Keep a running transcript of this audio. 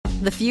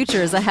The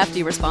future is a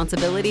hefty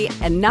responsibility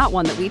and not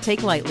one that we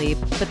take lightly,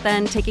 but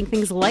then taking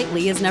things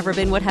lightly has never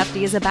been what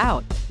Hefty is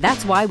about.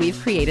 That's why we've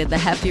created the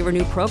Hefty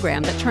Renew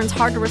program that turns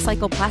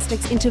hard-to-recycle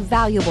plastics into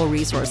valuable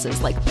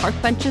resources like park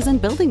benches and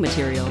building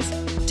materials.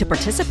 To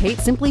participate,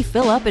 simply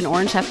fill up an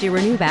orange Hefty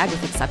Renew bag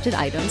with accepted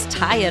items,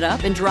 tie it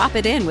up, and drop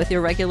it in with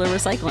your regular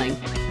recycling.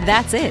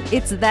 That's it.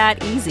 It's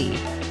that easy.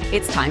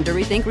 It's time to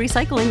rethink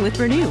recycling with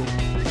Renew.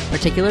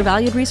 Particular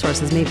valued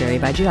resources may vary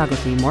by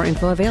geography. More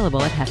info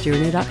available at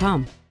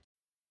heftyrenew.com.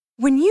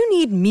 When you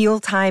need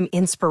mealtime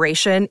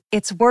inspiration,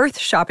 it's worth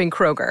shopping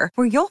Kroger,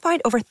 where you'll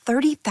find over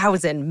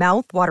 30,000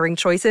 mouth-watering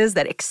choices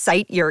that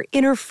excite your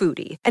inner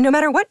foodie. And no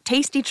matter what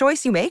tasty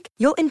choice you make,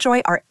 you'll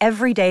enjoy our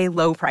everyday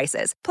low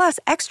prices, plus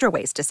extra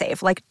ways to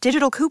save, like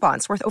digital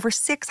coupons worth over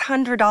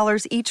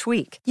 $600 each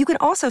week. You can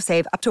also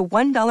save up to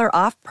 $1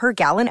 off per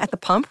gallon at the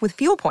pump with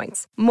fuel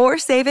points. More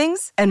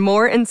savings and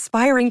more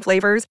inspiring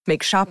flavors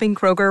make shopping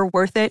Kroger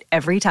worth it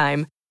every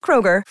time.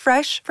 Kroger,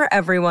 fresh for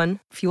everyone.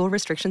 Fuel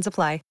restrictions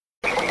apply.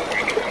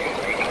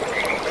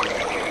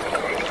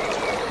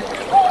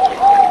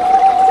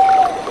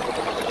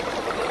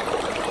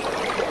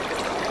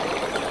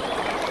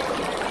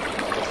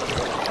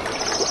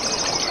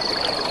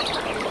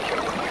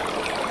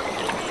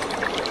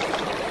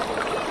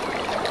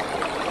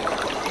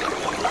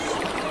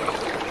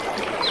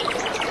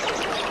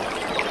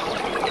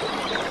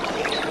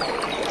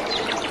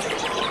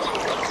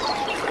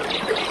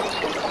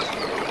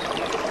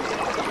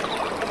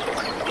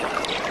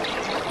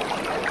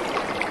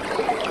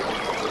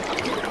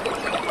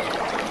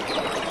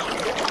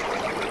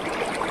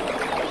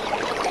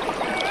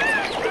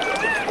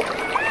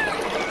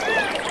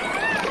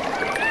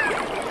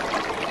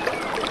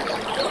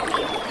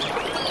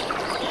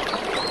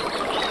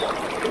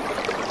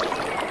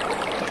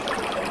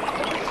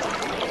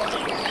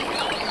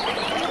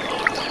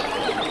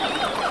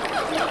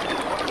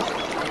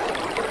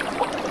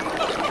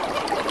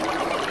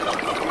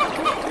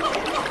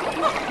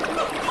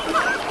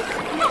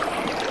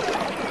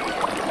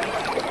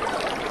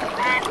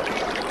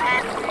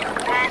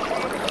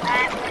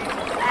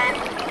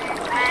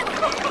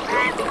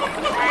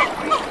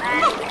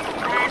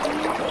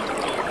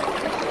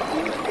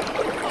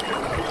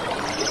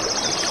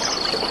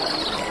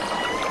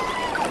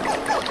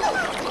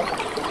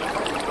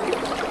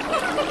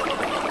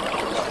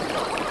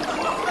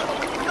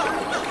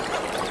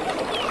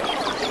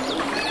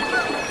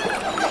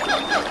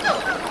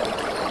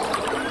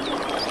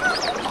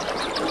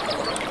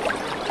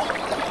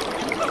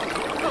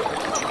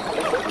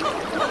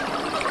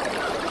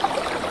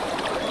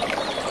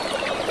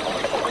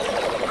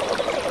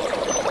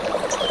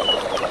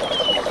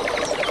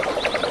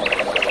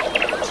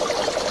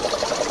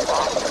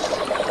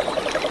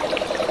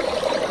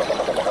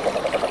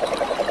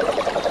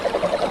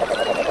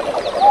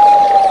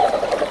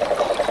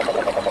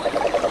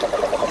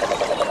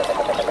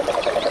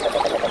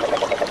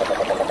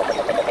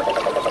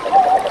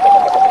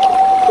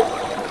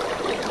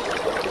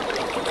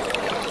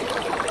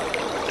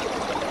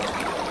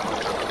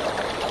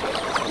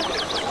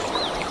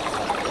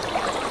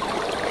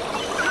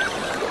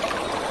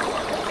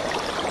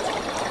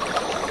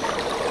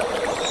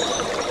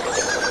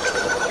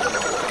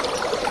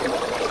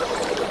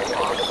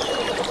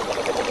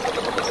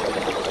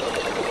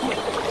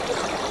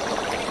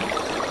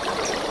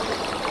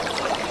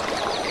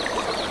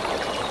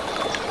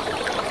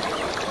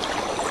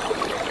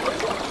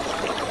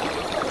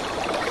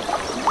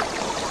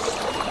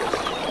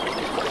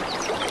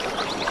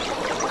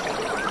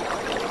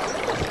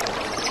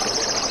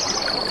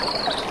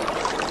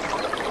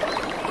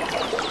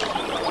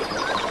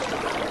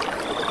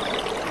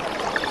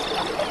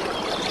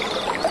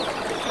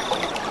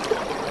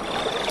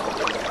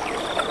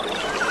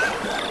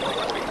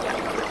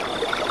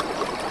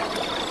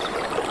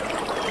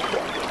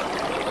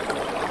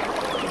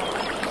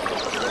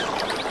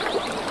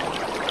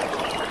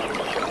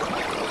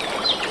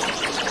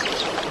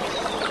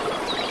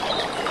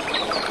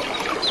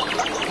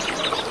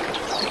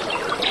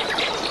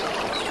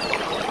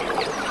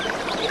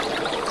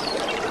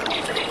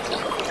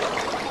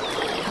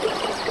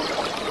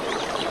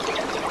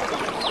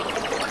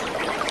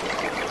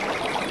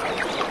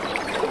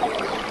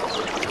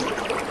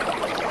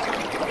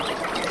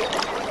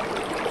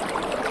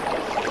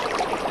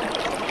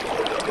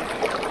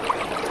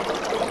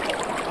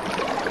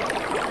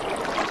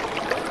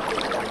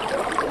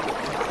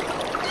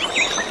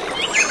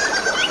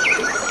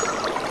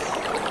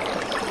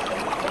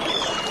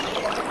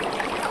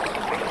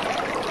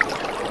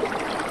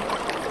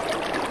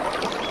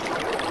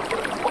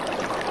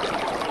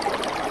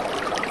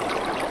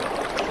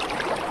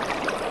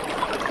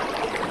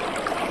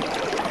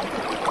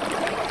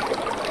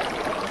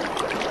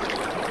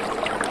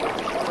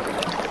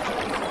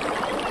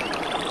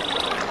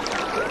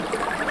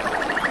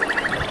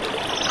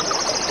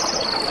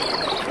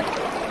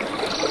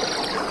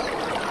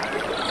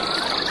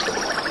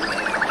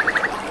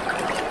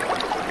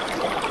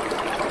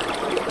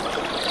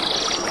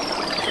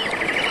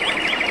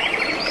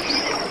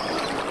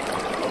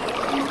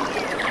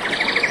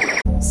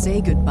 say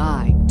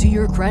goodbye to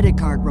your credit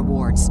card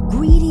rewards.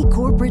 Greedy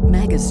corporate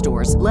mega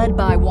stores, led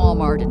by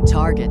Walmart and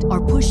Target,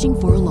 are pushing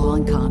for a law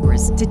in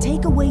Congress to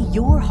take away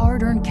your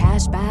hard-earned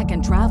cash back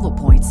and travel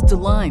points to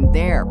line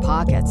their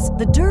pockets.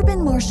 The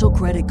Durbin-Marshall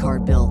credit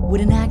card bill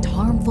would enact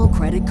harmful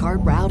credit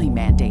card routing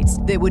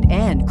mandates that would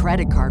end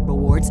credit card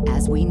rewards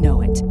as we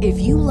know it. If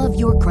you love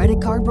your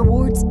credit card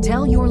rewards,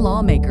 tell your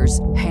lawmakers,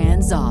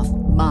 hands off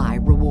my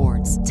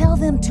rewards. Tell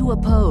them to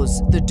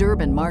oppose the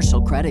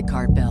Durbin-Marshall credit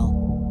card bill.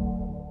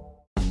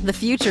 The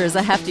future is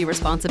a hefty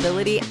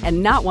responsibility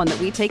and not one that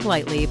we take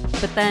lightly,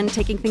 but then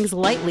taking things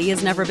lightly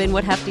has never been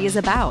what Hefty is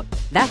about.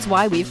 That's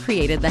why we've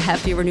created the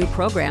Hefty Renew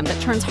program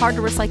that turns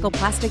hard-to-recycle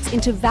plastics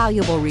into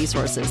valuable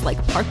resources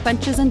like park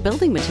benches and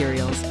building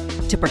materials.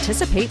 To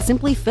participate,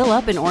 simply fill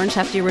up an orange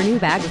Hefty Renew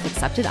bag with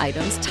accepted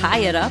items,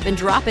 tie it up, and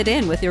drop it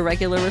in with your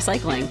regular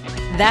recycling.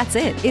 That's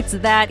it. It's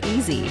that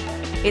easy.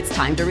 It's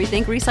time to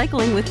rethink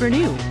recycling with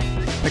Renew.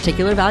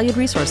 Particular valued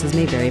resources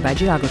may vary by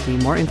geography.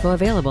 More info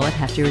available at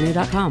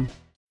heftyrenew.com.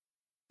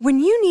 When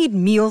you need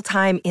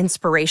mealtime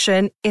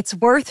inspiration, it's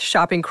worth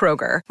shopping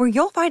Kroger, where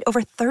you'll find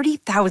over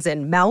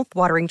 30,000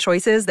 mouth-watering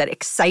choices that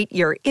excite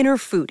your inner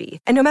foodie.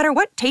 And no matter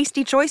what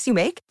tasty choice you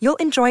make, you'll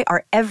enjoy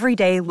our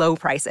everyday low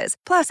prices,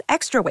 plus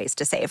extra ways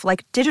to save,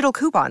 like digital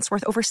coupons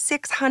worth over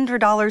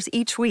 $600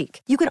 each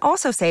week. You can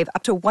also save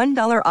up to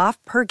 $1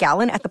 off per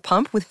gallon at the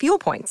pump with fuel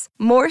points.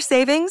 More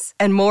savings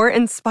and more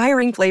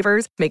inspiring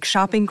flavors make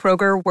shopping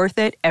Kroger worth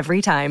it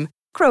every time.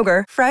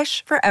 Kroger,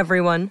 fresh for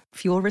everyone.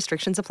 Fuel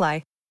restrictions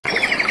apply.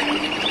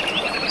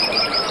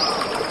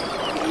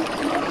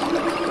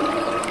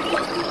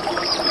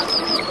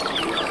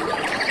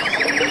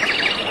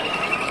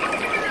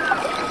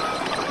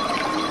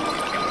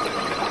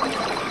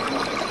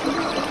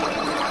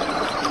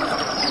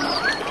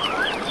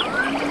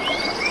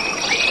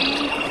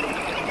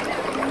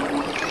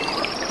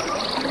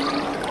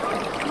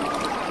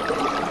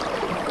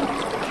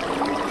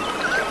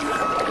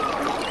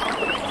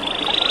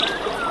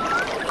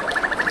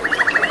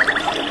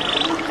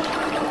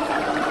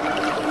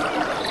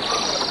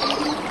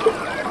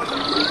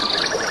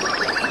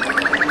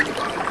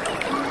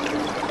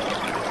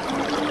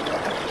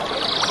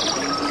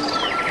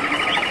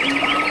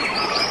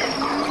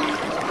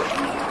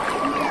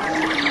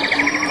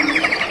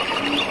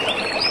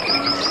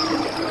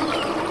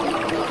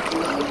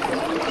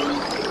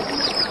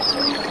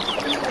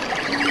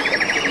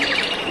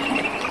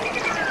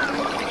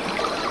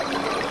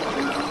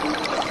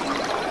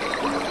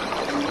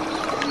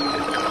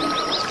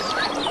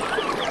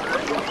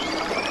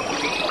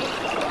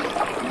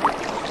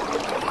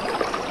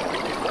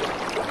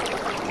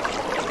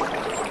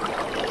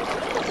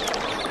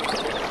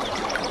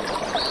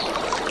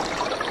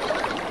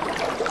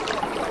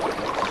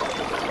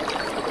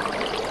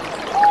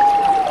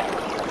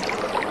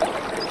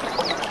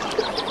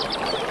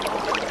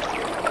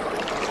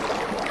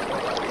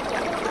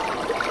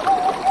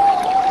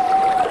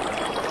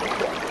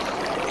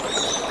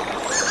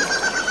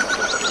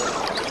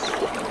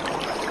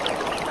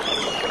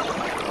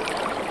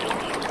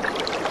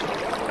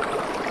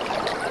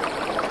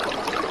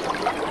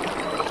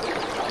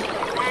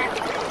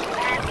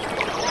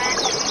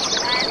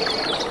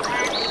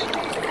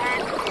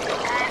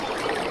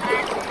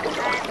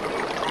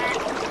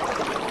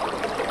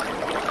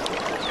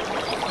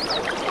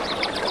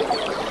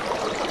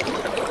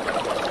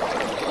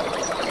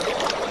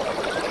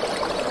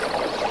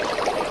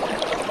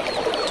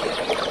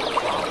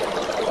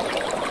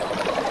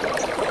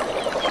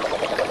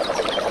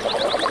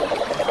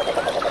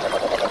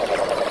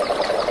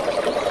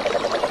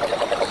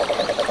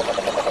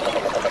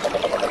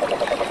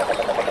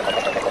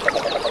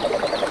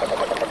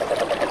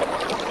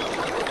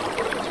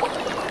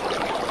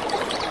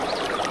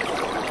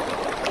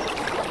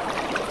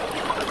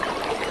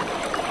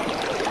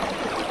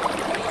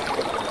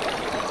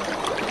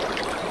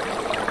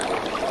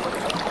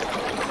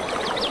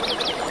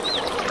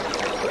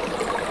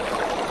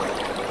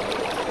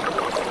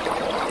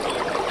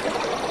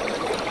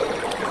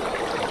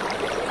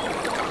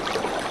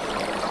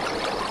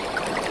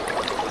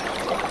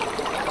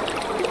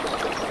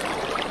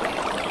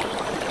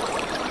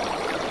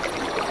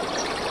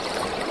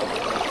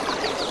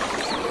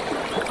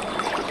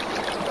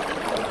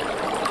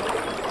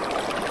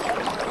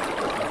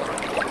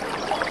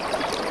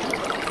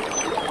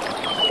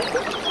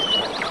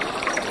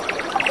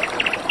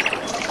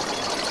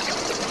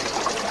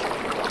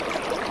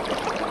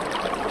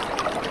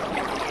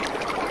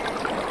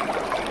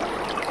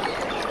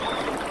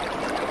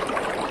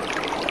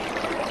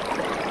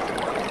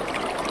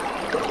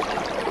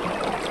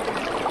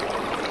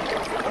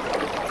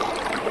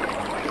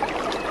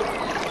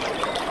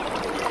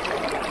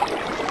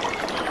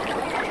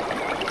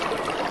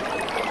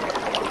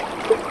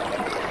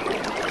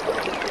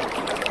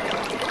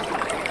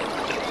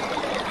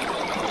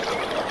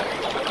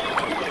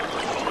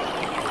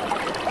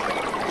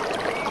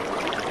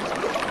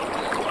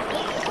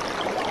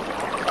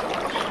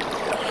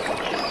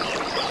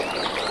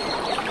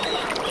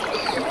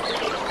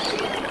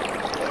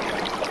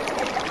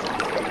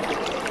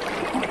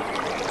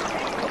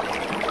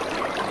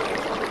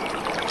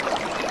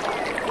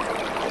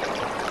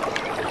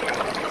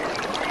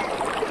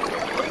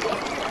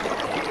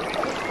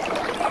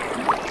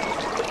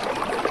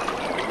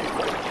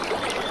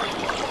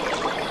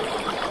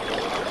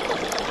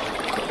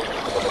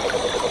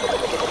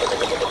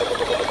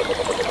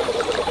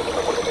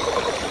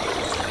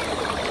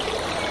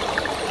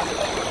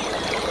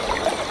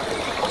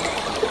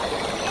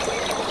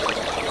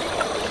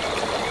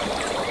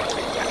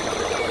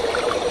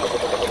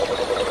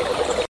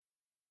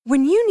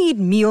 When you need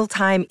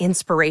mealtime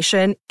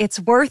inspiration, it's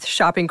worth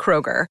shopping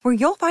Kroger, where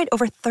you'll find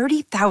over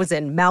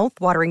 30,000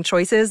 mouth-watering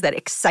choices that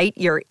excite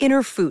your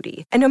inner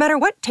foodie. And no matter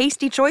what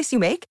tasty choice you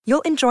make,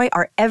 you'll enjoy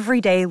our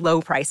everyday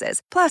low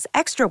prices, plus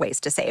extra ways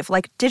to save,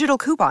 like digital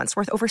coupons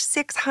worth over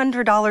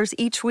 $600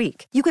 each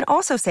week. You can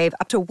also save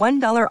up to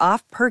 $1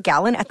 off per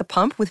gallon at the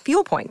pump with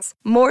fuel points.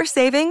 More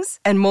savings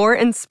and more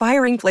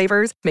inspiring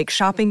flavors make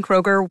shopping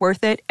Kroger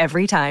worth it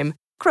every time.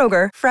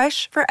 Kroger,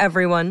 fresh for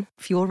everyone.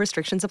 Fuel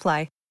restrictions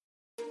apply.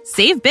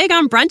 Save big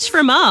on brunch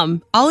for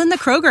mom, all in the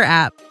Kroger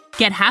app.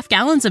 Get half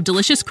gallons of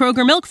delicious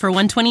Kroger milk for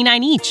 $1.29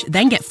 each.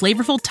 Then get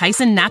flavorful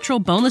Tyson natural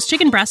boneless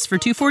chicken breasts for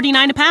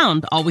 $2.49 a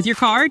pound, all with your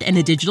card and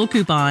a digital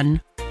coupon.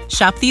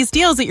 Shop these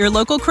deals at your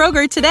local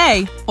Kroger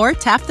today, or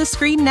tap the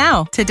screen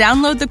now to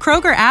download the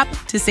Kroger app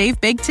to save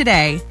big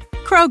today.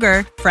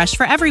 Kroger, fresh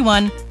for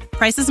everyone.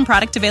 Prices and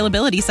product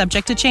availability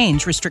subject to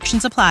change.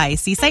 Restrictions apply.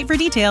 See site for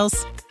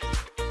details.